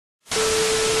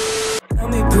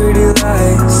pretty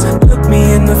lies. Look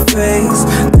me in the face,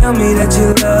 tell me that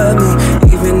you love me,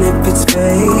 even if it's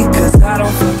fake, 'cause I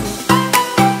don't fucking.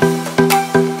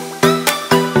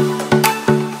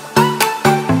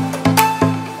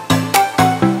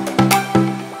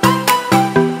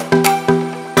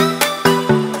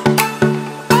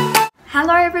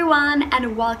 Hello everyone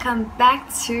and welcome back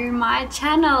to my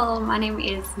channel. My name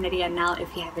is Nids now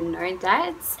if you haven't known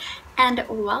that, and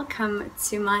welcome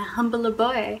to my humble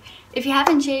abode. If you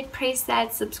haven't yet, press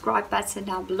that subscribe button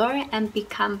down below and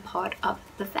become part of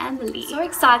the family. So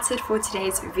excited for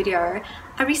today's video.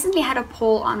 I recently had a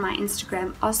poll on my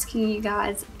Instagram asking you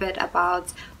guys a bit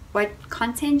about what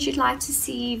content you'd like to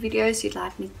see, videos you'd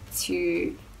like me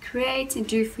to create and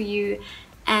do for you.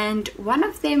 And one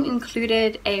of them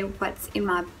included a what's in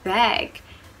my bag,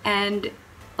 and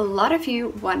a lot of you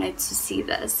wanted to see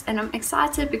this, and I'm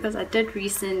excited because I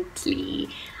recently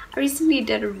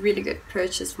did a really good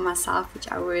purchase for myself, which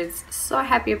I was so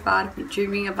happy about. I've been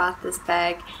dreaming about this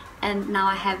bag and now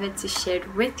I have it to share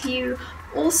it with you,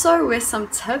 also with some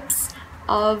tips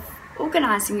of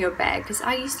organizing your bag, because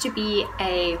I used to be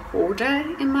a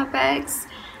hoarder in my bags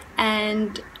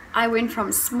and I went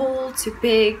from small to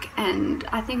big, and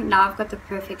I think now I've got the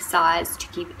perfect size to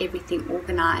keep everything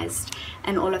organized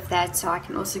and all of that, so I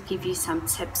can also give you some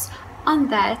tips on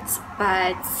that.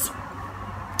 But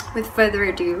with further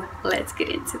ado, let's get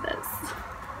into this.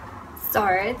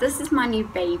 So this is my new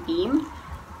baby.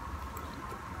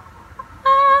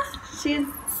 She's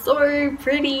so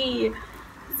pretty.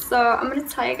 So I'm going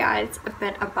to tell you guys a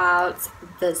bit about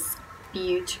this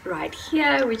beaut right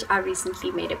here, which I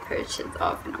recently made a purchase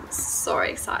of, and I was so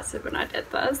excited when I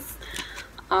did this.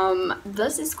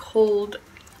 This is called,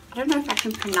 I don't know if I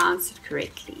can pronounce it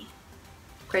correctly.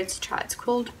 I'm going to try. It's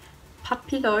called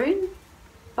PAPILLON.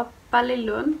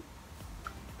 PAPILLON.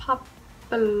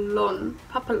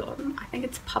 I think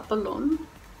it's PAPILLON.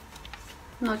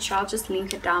 I'm not sure. I'll just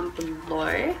link it down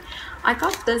below. I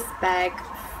got this bag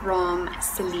from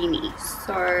Selene,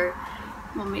 so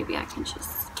well, maybe I can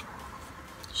just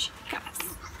show you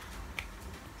guys.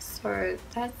 So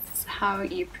that's how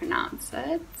you pronounce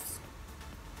it.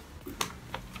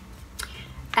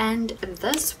 And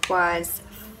this was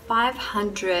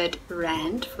 500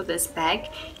 Rand for this bag.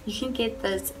 You can get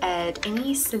this at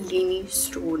any Selene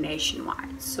store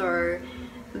nationwide. So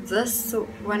this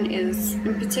one is,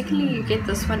 in particular, you get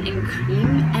this one in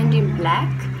cream and in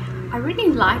black. I really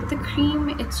like the cream.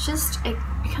 It's just, it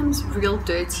becomes real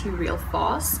dirty real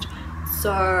fast.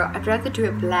 So I'd rather do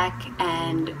a black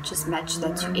and just match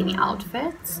that to any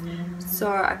outfit.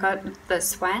 So I got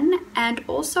this one. And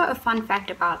also a fun fact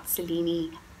about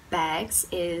Selene bags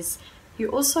is you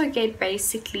also get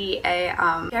basically a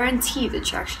guarantee that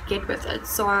you actually get with it.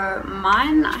 So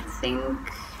mine, I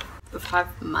think, a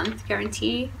 5-month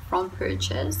guarantee from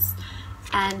purchase.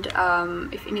 And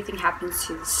if anything happens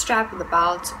to the strap or the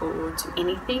belt or to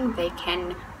anything, they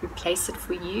can replace it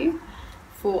for you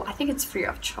for, I think it's free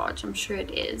of charge. I'm sure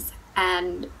it is.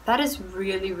 And that is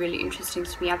really, really interesting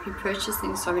to me. I've been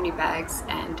purchasing so many bags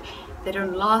and they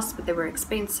don't last, but they were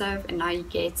expensive, and now you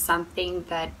get something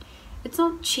that it's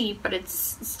not cheap, but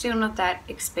it's still not that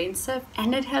expensive,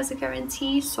 and it has a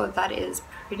guarantee, so that is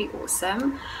pretty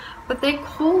awesome. But they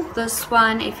call this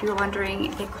one, if you're wondering,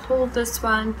 they call this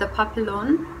one the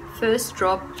PAPILLON First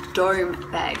Drop Dome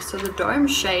Bag. So the dome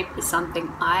shape is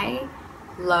something I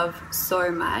love so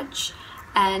much,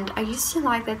 and I used to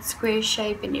like that square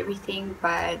shape and everything,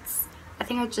 but I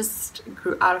think I just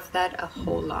grew out of that a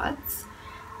whole lot.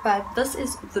 But this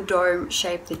is the dome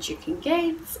shape that you can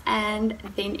get, and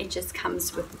then it just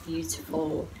comes with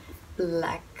beautiful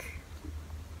black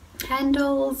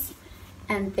handles,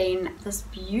 and then this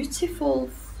beautiful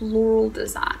floral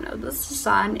design. Now this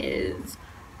design is,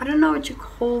 I don't know what you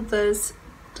call this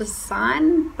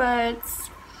design, but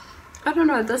I don't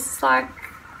know, this is like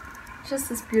just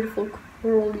this beautiful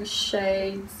corally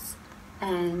shades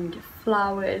and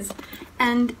flowers,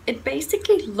 and it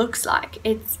basically looks like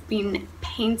it's been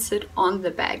painted on the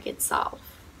bag itself,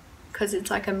 because it's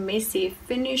like a messy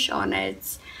finish on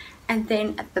it, and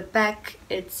then at the back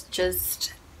it's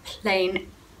just plain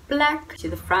black to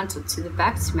the front or to the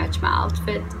back to match my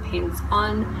outfit, depends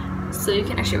on. So you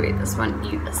can actually wear this one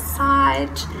either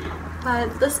side,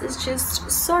 but this is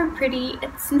just so pretty.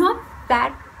 It's not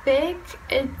that big,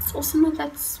 it's also not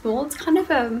that small, it's kind of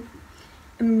a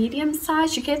medium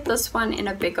size. You get this one in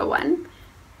a bigger one,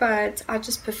 but I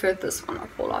just prefer this one a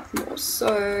whole lot more.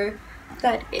 So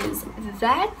that is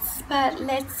that, but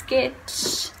let's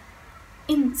get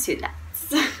into that.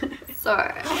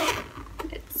 So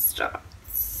let's start.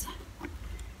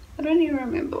 I don't even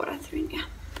remember what I threw in here,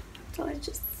 so let's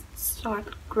just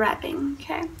start grabbing.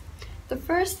 Okay, the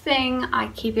first thing I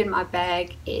keep in my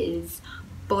bag is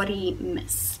body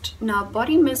mist. Now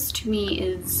body mist to me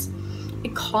is,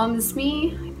 it calms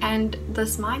me, and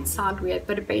this might sound weird,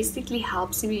 but it basically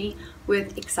helps me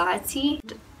with anxiety.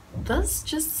 This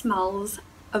just smells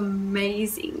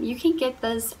amazing. You can get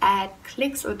this at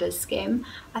Clicks or Discam.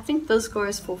 I think this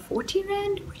goes for 40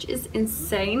 Rand, which is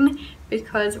insane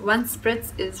because one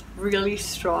spritz is really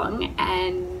strong,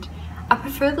 and I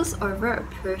prefer this over a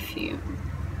perfume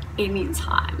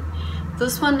anytime.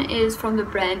 This one is from the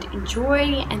brand Enjoy,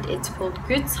 and it's called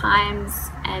Good Times,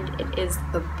 and it is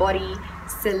the Body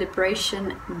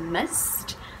Celebration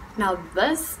Mist. Now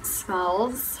this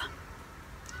smells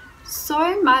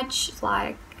so much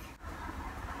like,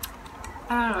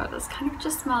 I don't know, this kind of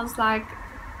just smells like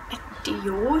a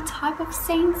Dior type of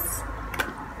scent.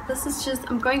 This is just,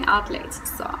 I'm going out later,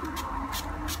 so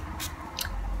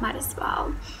might as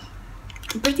well.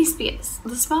 Britney Spears.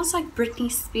 This smells like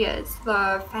Britney Spears,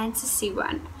 the fantasy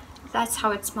one. That's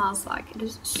how it smells like. It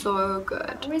is so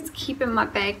good. I always keep in my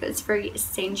bag that's very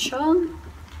essential,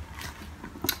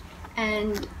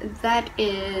 and that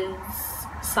is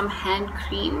some hand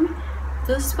cream.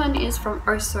 This one is from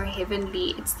Oh So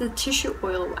Heavenly. It's the tissue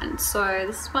oil one, so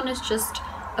this one is just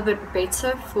a bit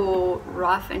better for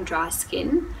rough and dry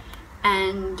skin,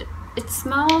 and it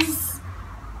smells,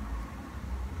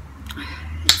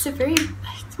 it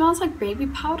smells like baby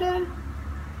powder,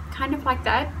 kind of like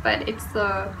that, but it's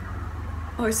the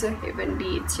Oh So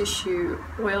Heavenly tissue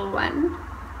oil one.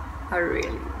 I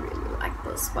really like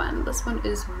this one. This one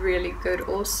is really good.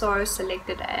 Also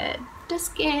selected at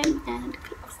Discam, and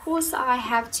of course I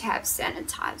have to have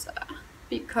sanitizer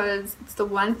because it's the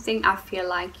one thing I feel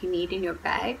like you need in your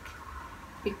bag,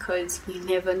 because you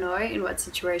never know in what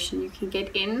situation you can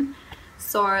get in.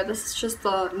 So this is just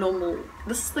the normal,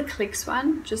 this is the Clicks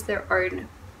one, just their own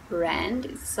brand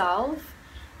itself,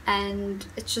 and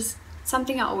it's just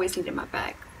something I always need in my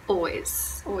bag.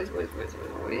 Always.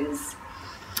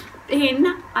 Then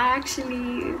I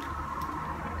actually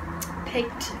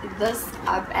picked this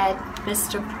up at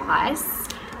Mr. Price.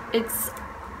 It's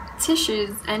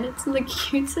tissues, and it's the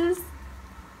cutest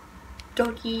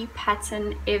doggy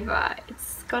pattern ever.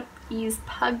 It's got these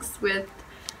pugs with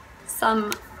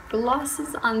some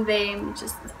glosses on them,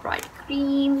 just this bright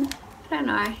green. I don't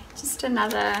know, just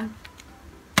another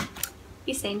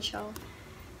essential.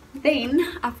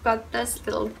 Then I've got this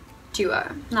little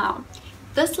duo. Now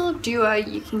this little duo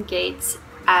you can get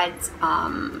at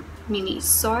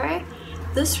Miniso.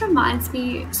 This reminds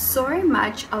me so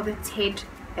much of a Ted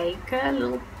Baker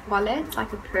little wallet,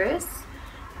 like a purse,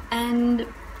 and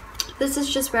this is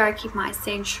just where I keep my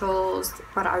essentials,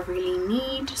 what I really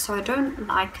need. So I don't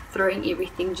like throwing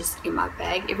everything just in my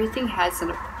bag. Everything has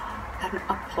an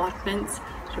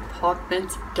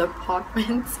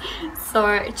department, so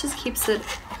it just keeps it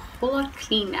a whole lot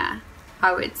cleaner,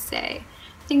 I would say.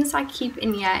 Things I keep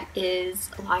in here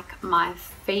is like my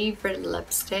favorite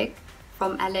lipstick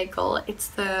from LA Girl. It's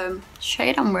the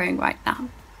shade I'm wearing right now.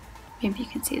 Maybe you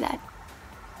can see that.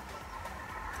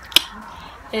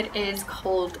 It is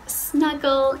called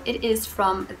Snuggle. It is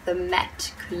from the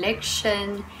Matte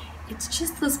collection. It's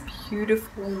just this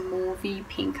beautiful mauvey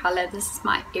pink color. This is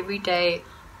my everyday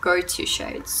go-to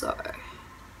shade, so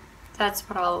that's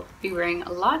what I'll be wearing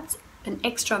a lot. An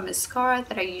extra mascara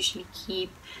that I usually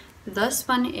keep. This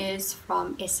one is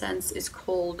from Essence. It's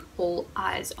called All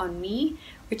Eyes on Me.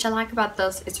 Which I like about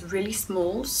this, it's really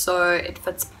small, so it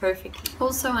fits perfectly.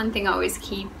 Also, one thing I always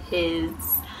keep is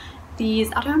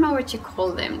these, I don't know what you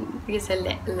call them, these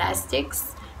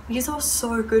elastics. These are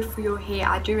so good for your hair.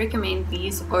 I do recommend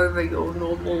these over your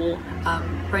normal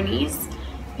ponies,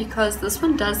 because this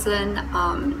one doesn't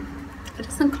it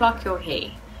doesn't clog your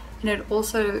hair, and it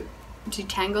also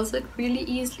detangles it really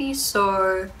easily,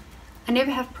 so I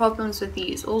never have problems with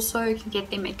these. Also, you can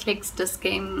get them at Clicks,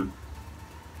 Discam,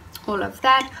 all of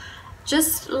that.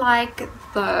 Just like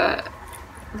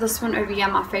this one over here,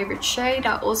 my favorite shade,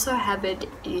 I also have it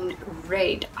in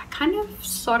red. I kind of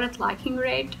started liking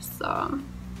red, so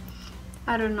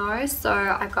I don't know. So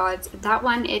I got that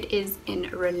one. It is in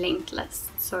Relentless,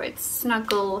 so it's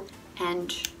Snuggle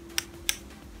and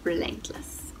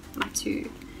Relentless, my two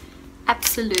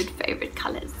absolute favorite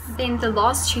colors. Then the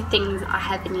last two things I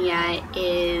have in here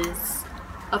is,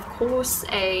 of course,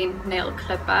 a nail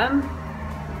clipper.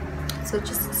 So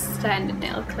just a standard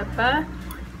nail clipper,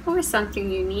 always something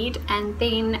you need, and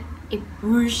then a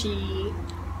bougie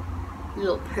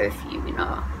little perfume, you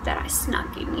know, that I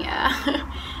snuck in here.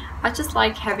 I just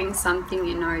like having something,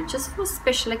 you know, just for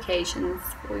special occasions,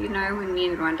 or, you know, when me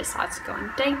and Ron decide to go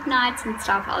on date nights and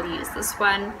stuff, I'll use this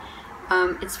one.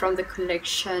 It's from the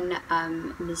collection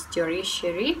Miss Dior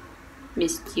Sherry.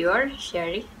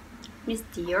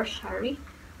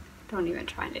 Don't even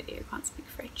try and do, I can't speak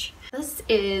French. This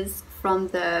is from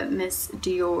the Miss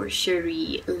Dior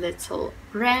Sherry little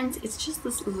brand. It's just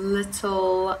this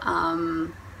little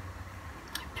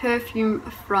perfume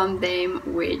from them,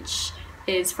 which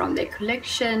is from their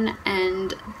collection,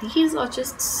 and these are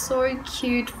just so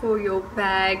cute for your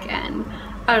bag. And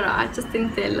I don't know, I just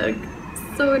think they look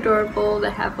so adorable.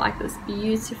 They have like this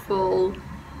beautiful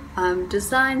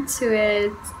design to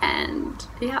it, and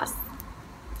yes,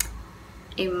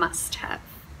 a must-have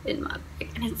in my bag.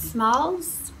 And it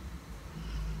smells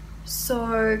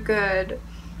so good.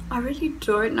 I really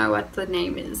don't know what the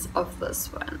name is of this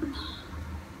one.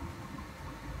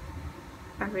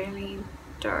 I really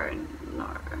don't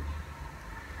know.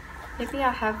 Maybe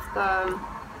I have the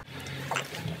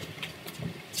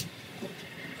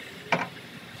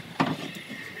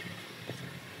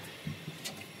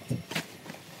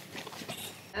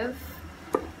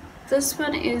this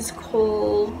one is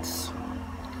called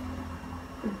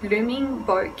Blooming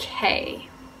Bouquet.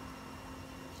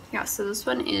 Yeah, so this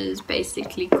one is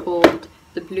basically called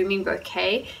the Blooming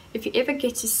Bouquet. If you ever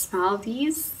get to smell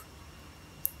these,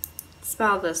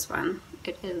 smell this one.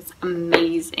 It is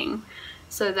amazing.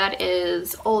 So that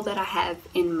is all that I have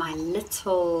in my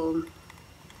little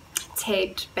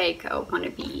Ted Baker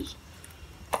wannabe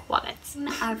wallet.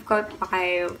 I've got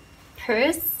my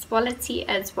purse wallet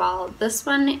as well. This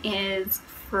one is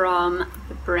from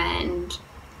the brand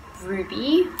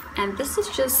Ruby, and this is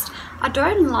just, I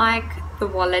don't like the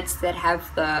wallets that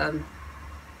have the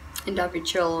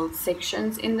individual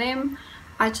sections in them.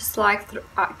 I just like,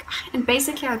 and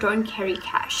basically I don't carry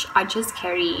cash, I just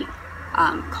carry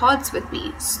cards with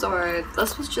me. So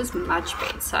this was just much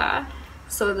better.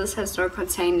 So this has no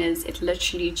containers, it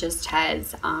literally just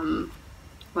has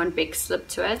one big slip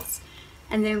to it.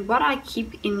 And then what I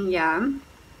keep in here,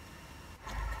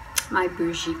 my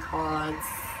bougie cards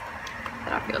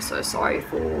that I feel so sorry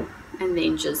for, and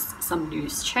then just some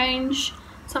loose change.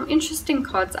 Some interesting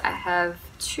cards I have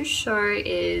to show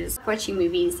is watching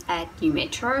movies at New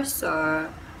Metro,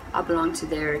 so I belong to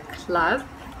their club.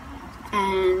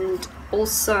 And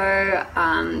also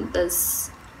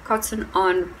this Cotton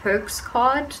On Perks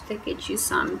card, they get you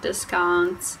some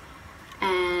discounts.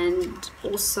 And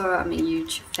also I'm a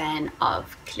huge fan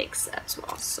of clicks as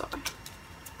well, so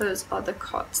those are the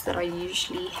cards that I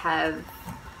usually have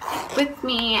with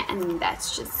me, and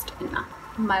that's just in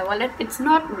my wallet. It's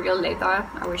not real leather,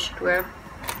 I wish it were.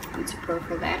 I'm too pro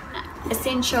for that.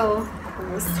 Essential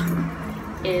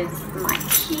is my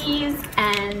keys,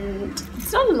 and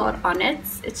it's not a lot on it,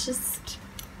 it's just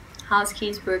house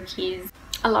keys, work keys.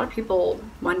 A lot of people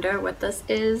wonder what this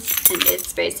is, and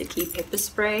it's basically pepper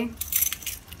spray.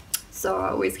 So I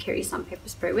always carry some pepper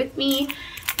spray with me,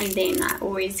 and then I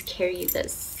always carry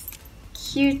this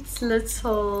cute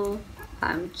little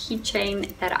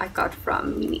keychain that I got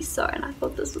from Miniso, and I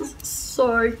thought this was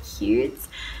so cute.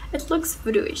 It looks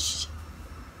voodoo-ish,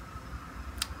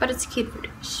 but it's cute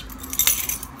voodoo-ish.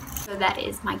 So that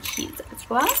is my keys as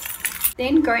well.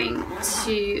 Then going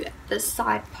to the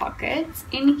side pockets,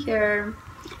 in here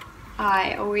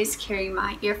I always carry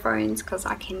my earphones because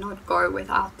I cannot go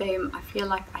without them. I feel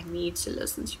like I need to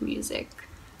listen to music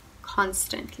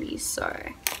constantly,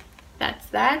 so that's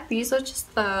that. These are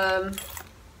just the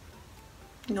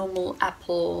normal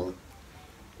Apple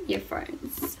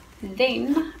earphones.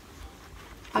 Then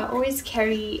I always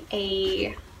carry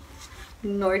a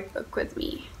notebook with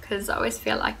me because I always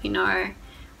feel like, you know,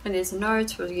 when there's a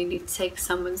note or you need to take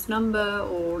someone's number,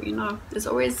 or you know, there's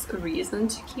always a reason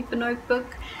to keep a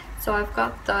notebook. So I've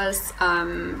got this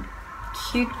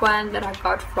cute one that I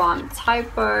got from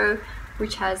Typo,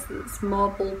 which has this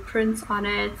marble print on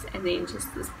it, and then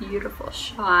just this beautiful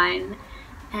shine.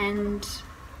 And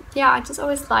yeah, I just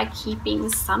always like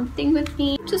keeping something with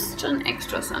me, just an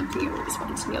extra something you always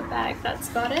want in your bag.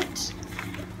 That's about it.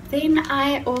 Then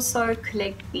I also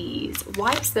collect these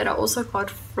wipes that I also got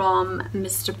from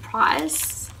Mr.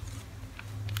 Price,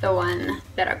 the one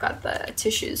that I got the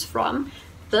tissues from.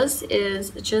 This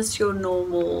is just your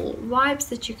normal wipes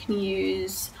that you can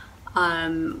use,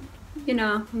 you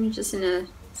know, when you're just in a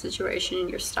situation and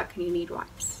you're stuck and you need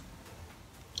wipes.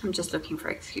 I'm just looking for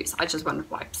an excuse, I just wanted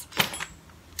wipes.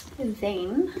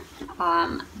 Then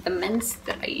the mints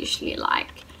that I usually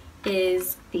like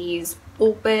is these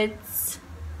Orbits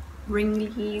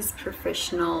Wrigley's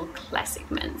Professional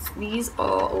Classic Mints. These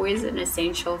are always an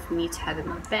essential for me to have in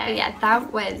my bag. But yeah,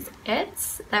 that was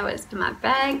it. That was in my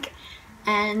bag.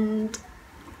 And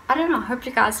I don't know, I hope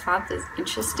you guys found this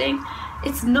interesting.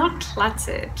 It's not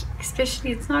cluttered,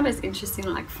 especially it's not as interesting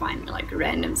like finding like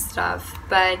random stuff,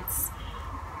 but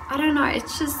I don't know,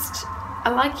 it's just, I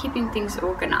like keeping things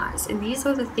organized, and these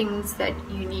are the things that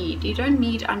you need. You don't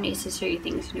need unnecessary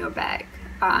things in your bag.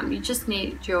 You just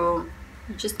need your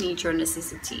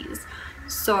necessities.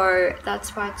 So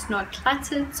that's why it's not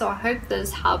cluttered. So I hope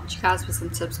this helped you guys with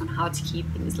some tips on how to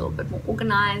keep things a little bit more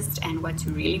organized and what to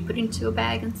really put into your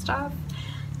bag and stuff.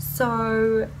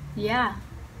 So yeah,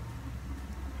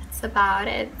 that's about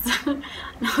it. Now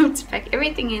I have to pack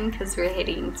everything in because we're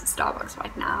heading to Starbucks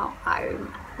right now.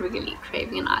 I'm really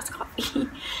craving a nice coffee.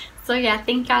 So yeah,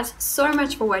 thank you guys so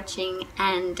much for watching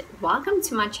and welcome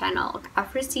to my channel.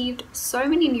 I've received so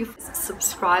many new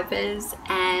subscribers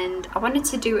and I wanted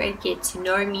to do a get to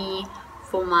know me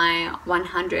for my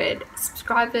 100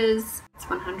 subscribers. It's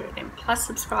 100 and plus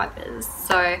subscribers.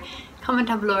 So comment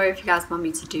down below if you guys want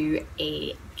me to do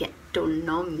a get to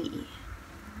know me.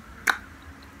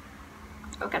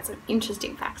 I've got some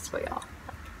interesting facts for y'all.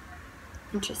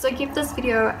 So give this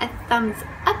video a thumbs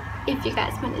up if you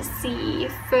guys want to see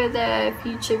further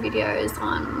future videos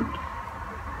on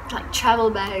like travel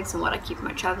bags and what I keep in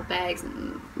my travel bags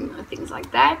and things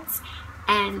like that.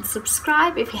 And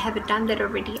subscribe if you haven't done that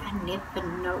already. I never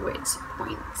know where to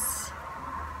point.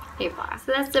 Hey, bye.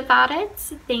 So that's about it.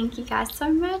 Thank you guys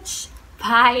so much.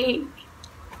 Bye.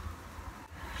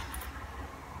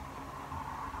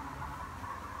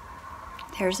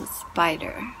 There's a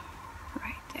spider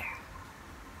right there.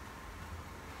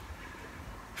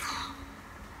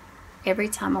 Every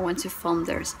time I want to film,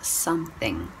 there's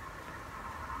something.